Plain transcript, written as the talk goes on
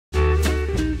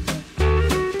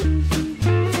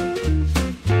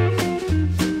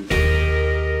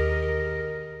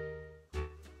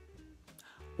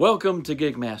Welcome to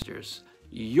Gig Masters,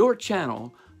 your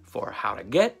channel for how to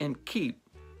get and keep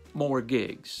more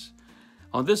gigs.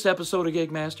 On this episode of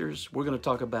Gig Masters, we're going to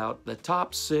talk about the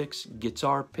top 6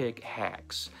 guitar pick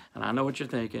hacks. And I know what you're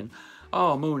thinking,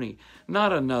 oh Mooney,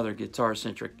 not another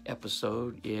guitar-centric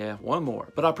episode. Yeah, one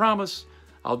more. But I promise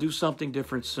I'll do something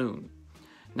different soon.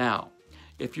 Now,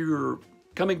 if you're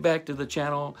coming back to the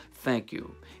channel, thank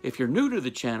you. If you're new to the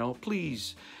channel,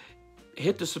 please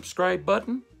hit the subscribe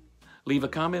button, leave a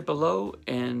comment below,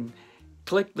 and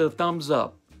click the thumbs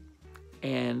up.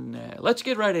 And let's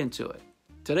get right into it.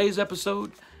 Today's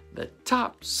episode, the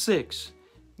top 6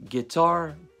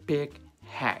 guitar pick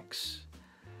hacks.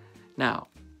 Now,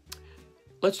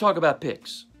 let's talk about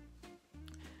picks.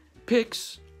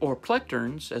 Picks, or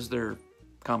plectrons, as they're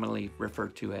commonly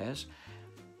referred to as,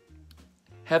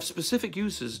 have specific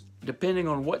uses depending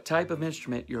on what type of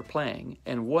instrument you're playing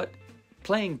and what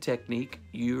playing technique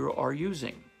you are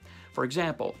using. For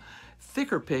example,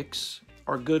 thicker picks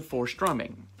are good for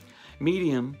strumming.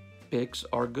 Medium picks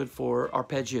are good for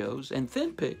arpeggios, and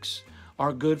thin picks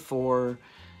are good for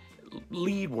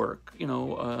lead work,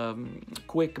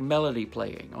 quick melody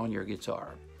playing on your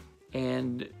guitar.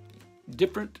 And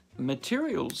different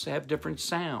materials have different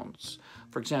sounds.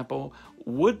 For example,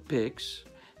 wood picks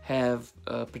have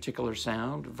a particular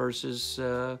sound versus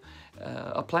a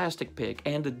plastic pick,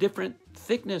 and the different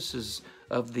thicknesses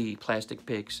of the plastic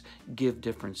picks give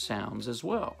different sounds as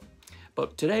well.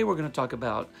 But today we're going to talk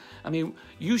about,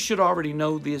 you should already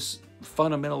know these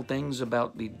fundamental things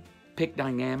about the pick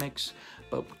dynamics,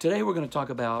 but today we're going to talk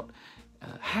about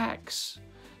hacks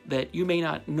that you may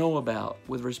not know about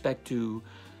with respect to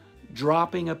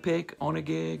dropping a pick on a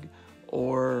gig,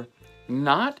 or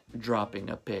not dropping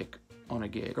a pick on a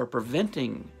gig, or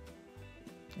preventing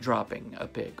dropping a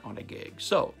pick on a gig.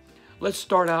 So let's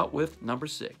start out with number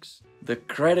 6, the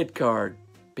credit card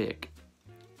pick.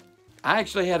 I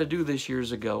actually had to do this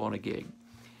years ago on a gig.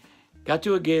 Got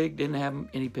to a gig, didn't have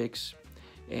any picks,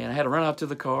 and I had to run out to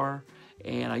the car,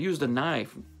 and I used a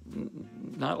knife,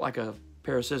 not like a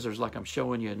pair of scissors like I'm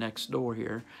showing you next door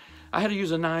here. I had to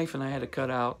use a knife, and I had to cut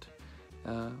out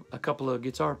a couple of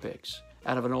guitar picks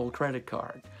out of an old credit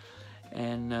card.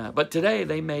 And but today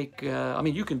they make,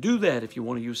 you can do that if you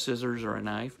want to use scissors or a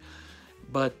knife,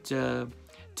 but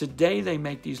today they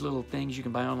make these little things you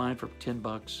can buy online for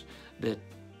 $10 that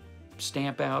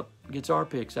stamp out guitar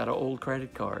picks out of old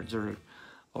credit cards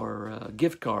or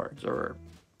gift cards or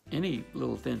any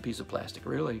little thin piece of plastic,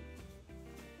 really.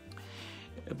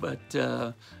 But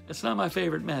it's not my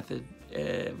favorite method.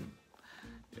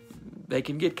 They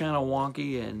can get kind of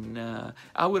wonky, and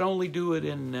I would only do it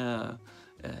in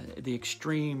the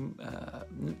extreme,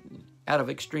 out of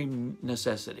extreme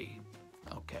necessity.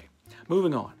 Okay,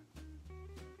 moving on.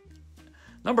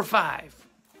 Number 5,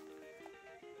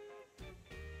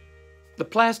 the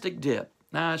plastic dip.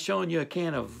 Now, I'm showing you a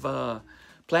can of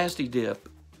plastic dip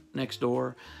next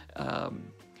door.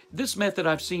 This method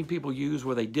I've seen people use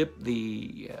where they dip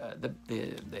the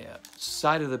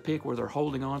side of the pick where they're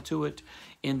holding onto it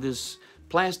in this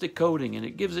plastic coating, and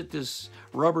it gives it this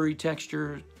rubbery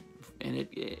texture, and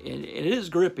it is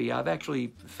grippy. I've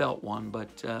actually felt one,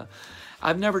 but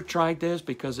I've never tried this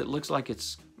because it looks like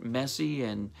it's messy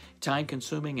and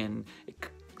time-consuming, and it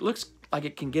looks like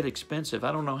it can get expensive.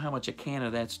 I don't know how much a can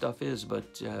of that stuff is,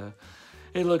 but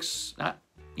it looks,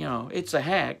 it's a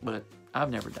hack, but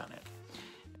I've never done it.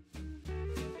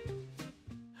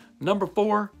 Number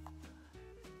 4,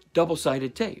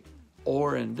 double-sided tape,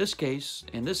 or in this case,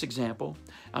 in this example,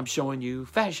 I'm showing you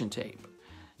fashion tape.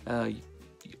 A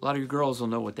lot of you girls will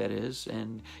know what that is,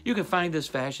 and you can find this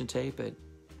fashion tape at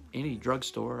any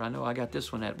drugstore. I know I got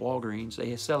this one at Walgreens.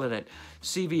 They sell it at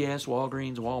CVS,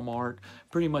 Walgreens, Walmart.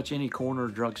 Pretty much any corner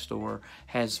drugstore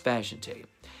has fashion tape,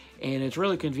 and it's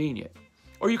really convenient.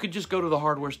 Or you could just go to the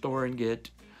hardware store and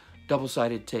get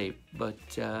double-sided tape, but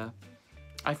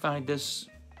I find this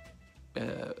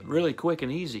really quick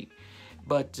and easy.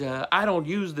 But I don't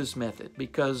use this method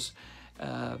because,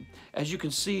 as you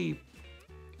can see,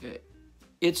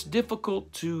 it's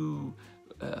difficult to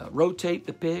rotate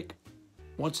the pick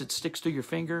once it sticks to your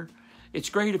finger.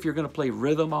 It's great if you're going to play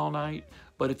rhythm all night,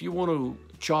 but if you want to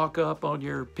chalk up on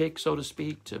your pick, so to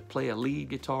speak, to play a lead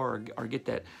guitar or get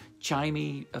that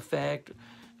chimey effect,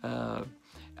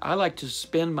 I like to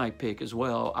spin my pick as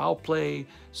well. I'll play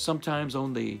sometimes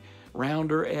on the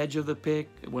rounder edge of the pick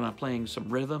when I'm playing some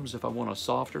rhythms if I want a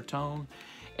softer tone,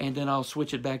 and then I'll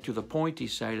switch it back to the pointy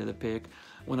side of the pick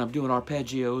when I'm doing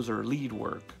arpeggios or lead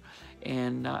work.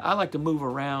 And I like to move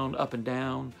around up and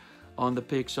down on the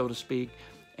pick, so to speak,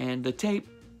 and the tape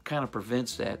kind of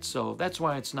prevents that, so that's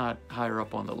why it's not higher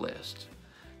up on the list.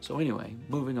 So anyway,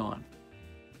 moving on.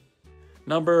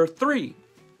 Number three.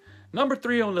 Number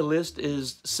three on the list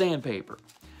is sandpaper.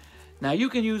 Now, you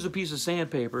can use a piece of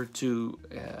sandpaper to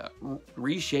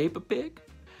reshape a pick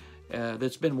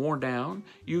that's been worn down.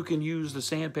 You can use the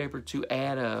sandpaper to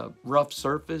add a rough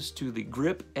surface to the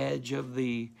grip edge of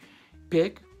the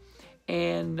pick.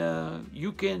 And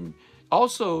you can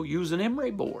also use an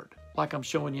emery board, like I'm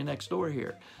showing you next door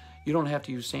here. You don't have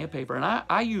to use sandpaper. And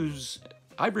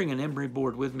I bring an emery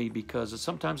board with me because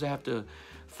sometimes I have to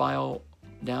file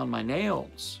down my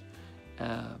nails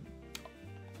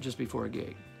just before a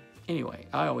gig. Anyway,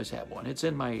 I always have one. It's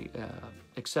in my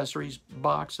accessories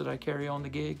box that I carry on the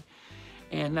gig.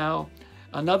 And now,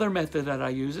 another method that I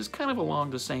use is kind of along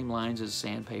the same lines as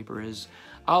sandpaper is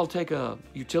I'll take a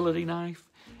utility knife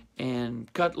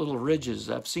and cut little ridges.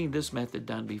 I've seen this method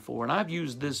done before, and I've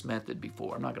used this method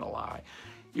before, I'm not going to lie.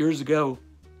 Years ago,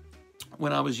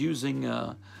 when I was using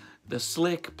the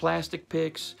slick plastic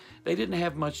picks, they didn't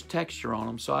have much texture on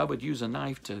them, so I would use a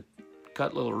knife to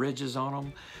cut little ridges on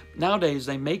them. Nowadays,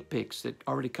 they make picks that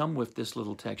already come with this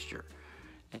little texture.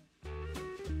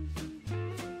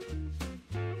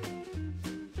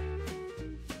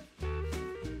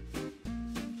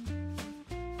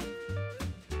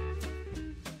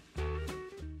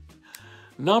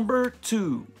 Number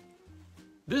two.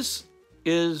 This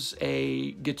is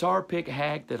a guitar pick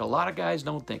hack that a lot of guys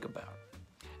don't think about.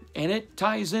 And it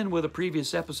ties in with a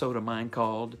previous episode of mine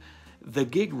called The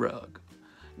Gig Rug.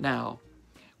 Now,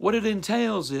 what it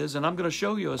entails is, and I'm going to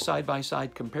show you a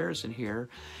side-by-side comparison here,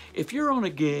 if you're on a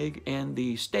gig and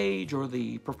the stage or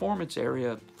the performance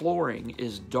area flooring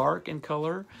is dark in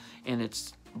color and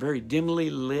it's very dimly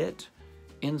lit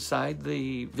inside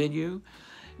the venue,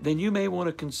 then you may want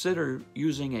to consider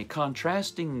using a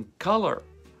contrasting color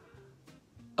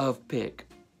of pick.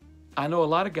 I know a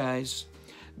lot of guys,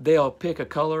 they'll pick a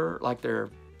color like their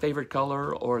favorite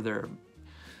color or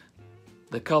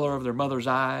the color of their mother's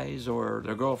eyes or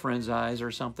their girlfriend's eyes or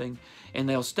something, and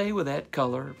they'll stay with that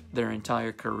color their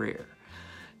entire career.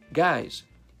 Guys,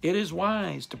 it is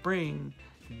wise to bring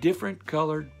different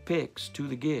colored picks to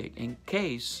the gig in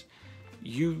case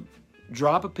you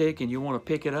drop a pick and you want to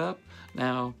pick it up.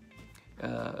 Now,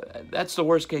 that's the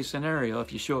worst case scenario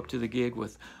if you show up to the gig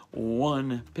with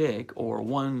one pick or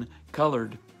one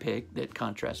colored pick that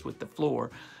contrasts with the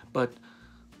floor. But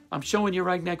I'm showing you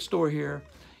right next door here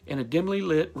in a dimly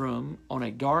lit room on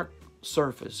a dark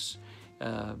surface.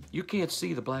 You can't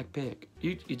see the black pick.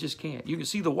 You just can't. You can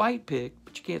see the white pick,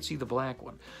 but you can't see the black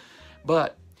one.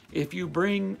 But if you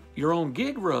bring your own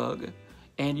gig rug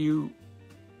and you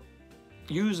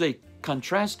use a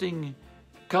contrasting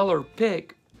color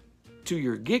pick to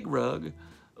your gig rug,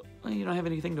 well, you don't have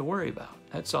anything to worry about.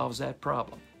 That solves that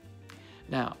problem.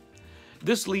 Now,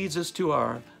 this leads us to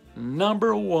our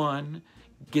number one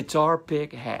guitar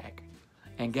pick hack.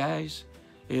 And guys,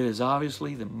 it is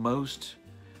obviously the most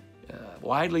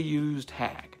widely used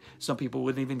hack. Some people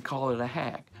wouldn't even call it a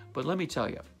hack. But let me tell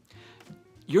you,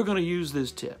 you're going to use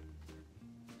this tip.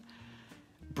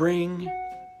 Bring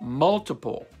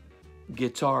multiple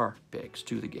guitar picks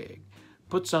to the gig.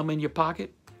 Put some in your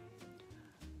pocket.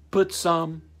 Put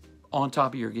some on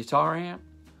top of your guitar amp.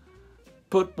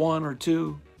 Put one or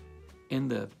two in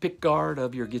the pick guard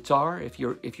of your guitar if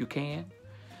you can.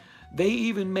 They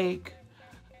even make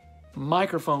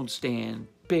microphone stand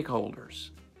pick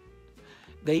holders.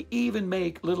 They even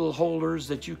make little holders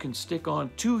that you can stick on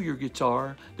to your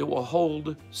guitar that will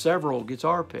hold several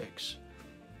guitar picks.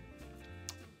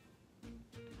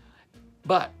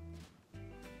 But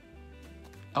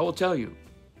I will tell you,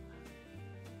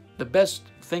 the best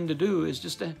thing to do is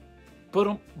just to put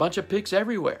a bunch of picks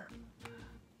everywhere.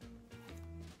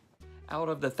 Out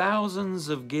of the thousands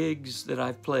of gigs that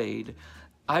I've played,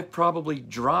 I've probably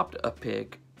dropped a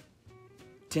pick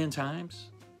 10 times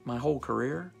my whole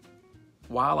career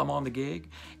while I'm on the gig,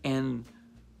 and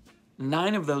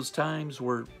 9 of those times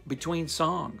were between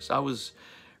songs. I was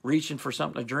reaching for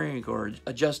something to drink or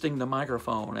adjusting the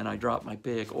microphone and I dropped my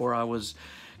pick, or I was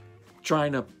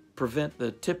trying to prevent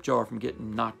the tip jar from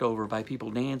getting knocked over by people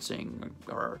dancing,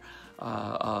 or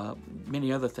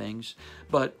many other things.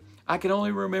 But I can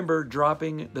only remember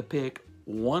dropping the pick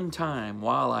one time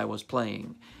while I was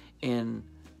playing in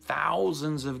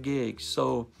thousands of gigs.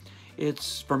 So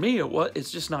it's, for me,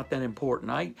 it's just not that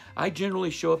important. I generally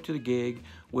show up to the gig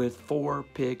with 4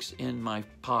 picks in my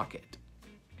pocket.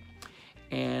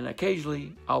 And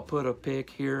occasionally I'll put a pick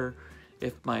here.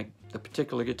 If the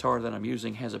particular guitar that I'm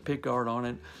using has a pick guard on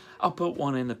it, I'll put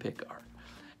one in the pick guard.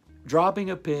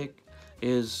 Dropping a pick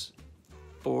is,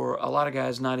 for a lot of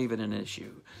guys, not even an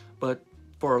issue. But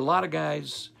for a lot of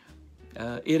guys,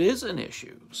 it is an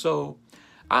issue. So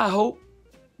I hope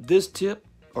this tip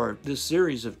or this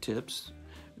series of tips,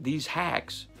 these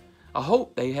hacks, I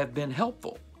hope they have been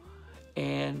helpful.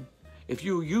 And if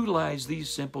you utilize these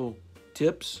simple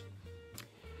tips,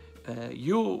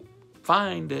 you'll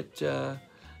find that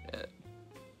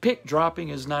pick dropping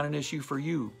is not an issue for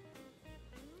you.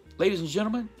 Ladies and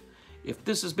gentlemen, if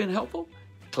this has been helpful,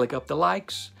 click up the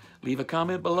likes, leave a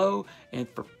comment below, and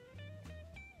for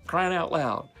crying out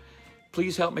loud,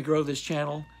 please help me grow this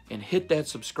channel and hit that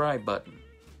subscribe button.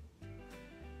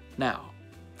 Now,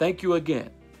 thank you again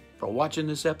for watching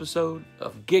this episode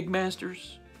of Gig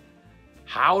Masters,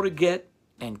 How to Get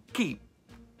and Keep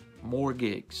More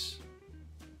Gigs.